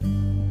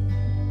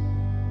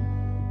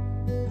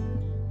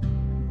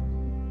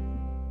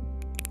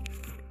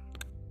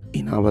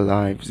In our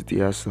lives,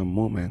 there are some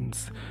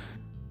moments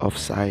of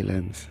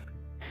silence.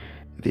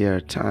 There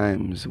are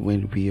times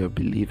when we are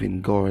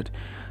believing God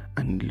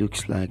and it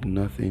looks like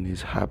nothing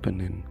is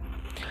happening.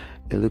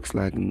 It looks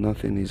like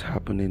nothing is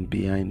happening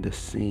behind the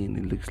scene.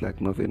 It looks like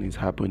nothing is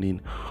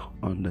happening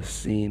on the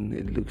scene.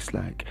 It looks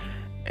like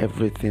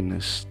everything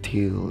is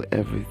still,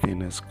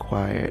 everything is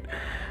quiet.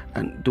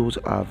 And those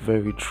are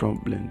very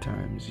troubling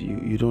times.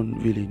 You don't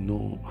really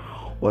know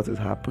what is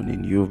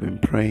happening. You've been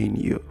praying,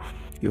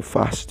 you're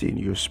fasting,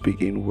 you're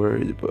speaking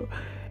words, but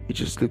it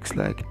just looks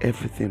like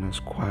everything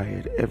is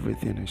quiet,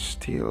 everything is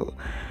still.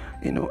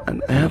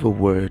 And I have a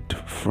word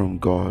from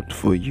God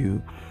for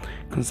you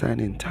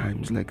concerning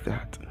times like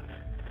that.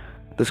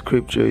 The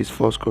scripture is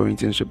 1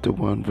 Corinthians chapter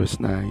 1 verse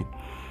 9.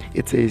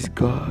 It says,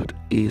 God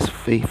is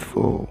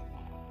faithful,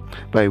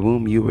 by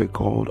whom you were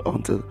called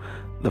unto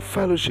the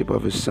fellowship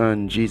of his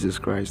Son, Jesus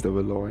Christ our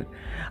Lord.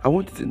 I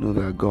want you to know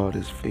that God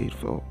is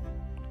faithful.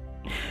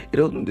 He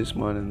told me this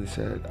morning, he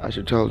said, I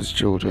should tell his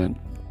children.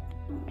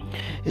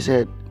 He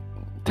said,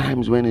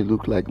 times when it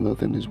looked like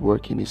nothing is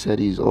working, he said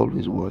he's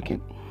always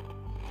working.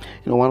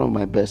 One of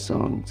my best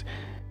songs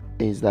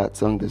is that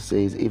song that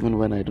says, even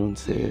when I don't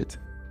say it,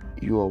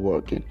 you are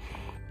working.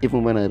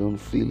 Even when I don't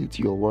feel it,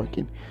 you're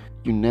working.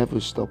 You never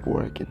stop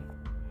working.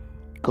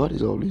 God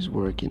is always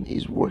working.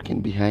 He's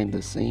working behind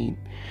the scene.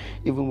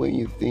 Even when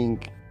you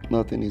think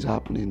nothing is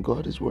happening,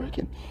 God is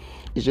working.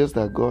 It's just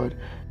that God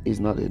is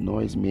not a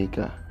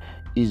noisemaker.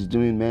 He's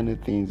doing many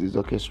things. He's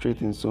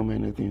orchestrating so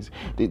many things.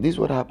 This is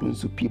what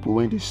happens to people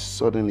when they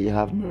suddenly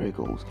have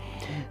miracles.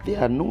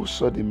 There are no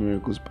sudden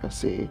miracles per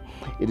se.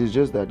 It is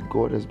just that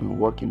God has been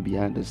working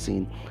behind the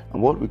scene.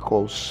 And what we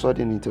call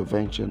sudden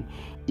intervention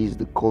is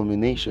the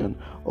culmination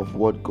of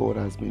what God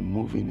has been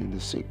moving in the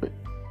secret.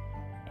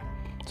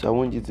 So I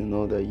want you to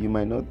know that you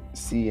might not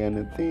see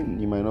anything,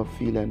 you might not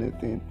feel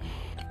anything,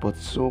 but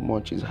so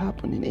much is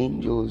happening.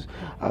 Angels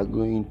are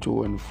going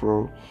to and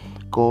fro.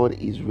 God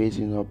is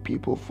raising up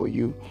people for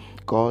you.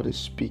 God is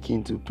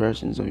speaking to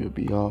persons on your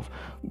behalf.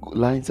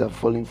 Lines are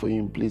falling for you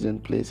in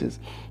pleasant places.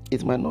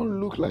 It might not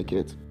look like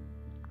it.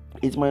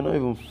 It might not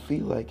even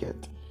feel like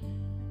it.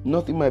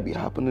 Nothing might be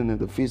happening in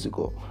the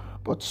physical,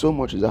 but so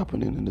much is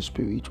happening in the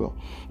spiritual.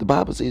 The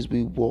Bible says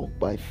we walk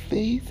by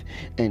faith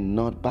and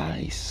not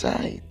by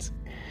sight.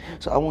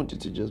 So I want you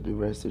to just be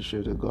rest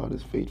assured that God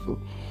is faithful.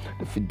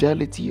 The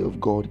fidelity of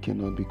God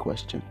cannot be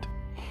questioned.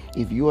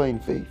 If you are in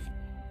faith,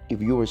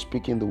 if you are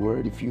speaking the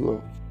word, if you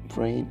are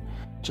praying,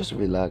 just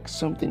relax.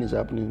 Something is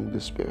happening in the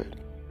spirit.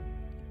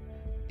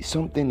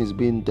 Something is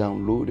being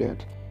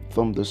downloaded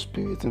from the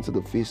spirit into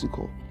the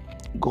physical.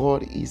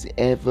 God is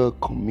ever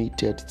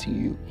committed to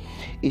you.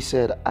 He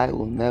said, I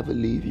will never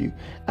leave you.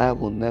 I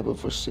will never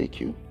forsake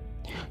you.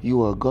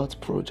 You are God's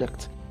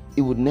project.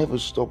 He would never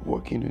stop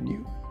working on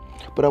you.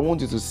 But I want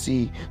you to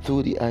see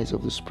through the eyes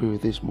of the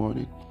Spirit this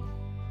morning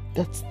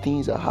that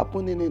things are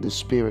happening in the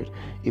Spirit,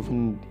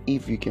 even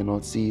if you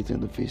cannot see it in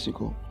the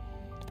physical.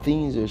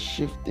 Things are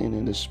shifting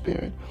in the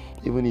Spirit,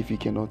 even if you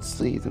cannot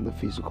see it in the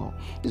physical.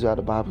 This is what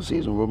the Bible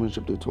says in Romans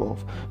chapter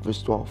 12,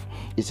 verse 12.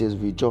 It says,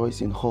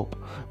 rejoice in hope,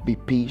 be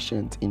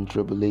patient in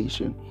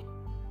tribulation.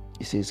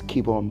 It says,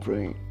 keep on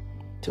praying.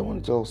 So I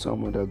want to tell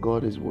someone that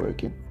God is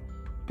working.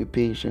 Be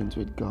patient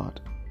with God.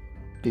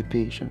 Be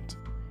patient.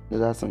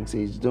 That song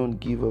says,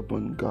 don't give up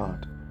on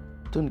God.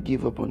 Don't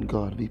give up on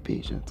God. Be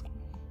patient.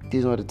 This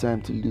is not the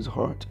time to lose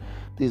heart.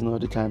 This is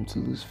not the time to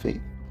lose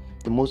faith.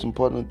 The most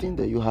important thing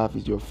that you have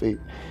is your faith.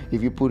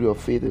 If you put your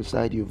faith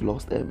aside, you've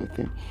lost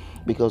everything.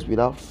 Because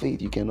without faith,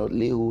 you cannot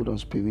lay hold on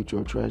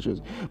spiritual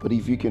treasures. But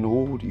if you can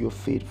hold your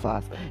faith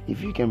fast,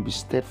 if you can be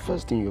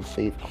steadfast in your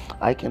faith,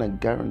 I can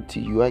guarantee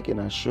you, I can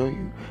assure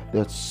you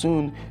that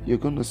soon you're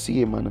going to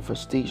see a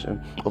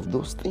manifestation of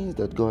those things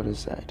that God has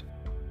said.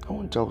 I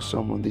want to tell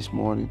someone this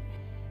morning,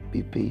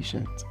 be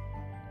patient.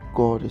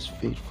 God is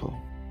faithful.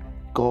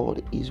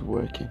 God is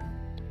working.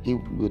 He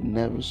will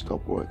never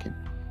stop working.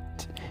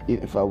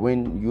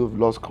 When you have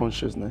lost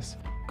consciousness,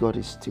 God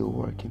is still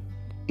working.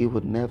 He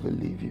will never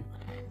leave you.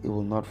 He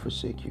will not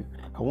forsake you.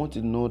 I want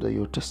you to know that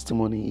your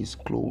testimony is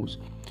close.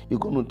 You're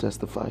going to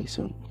testify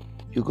soon.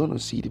 You're going to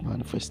see the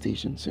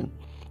manifestation soon.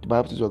 The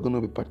Bible says we're going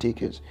to be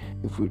partakers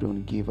if we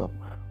don't give up.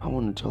 I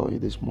want to tell you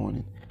this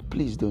morning,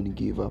 please don't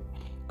give up.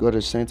 God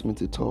has sent me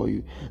to tell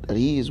you that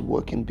He is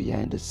working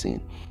behind the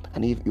scene.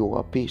 And if you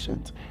are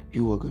patient,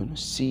 you are going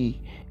to see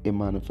a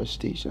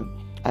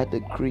manifestation. I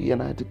decree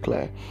and I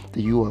declare that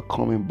you are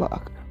coming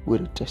back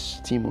with a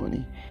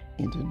testimony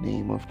in the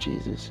name of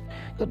Jesus.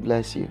 God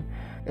bless you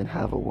and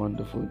have a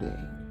wonderful day.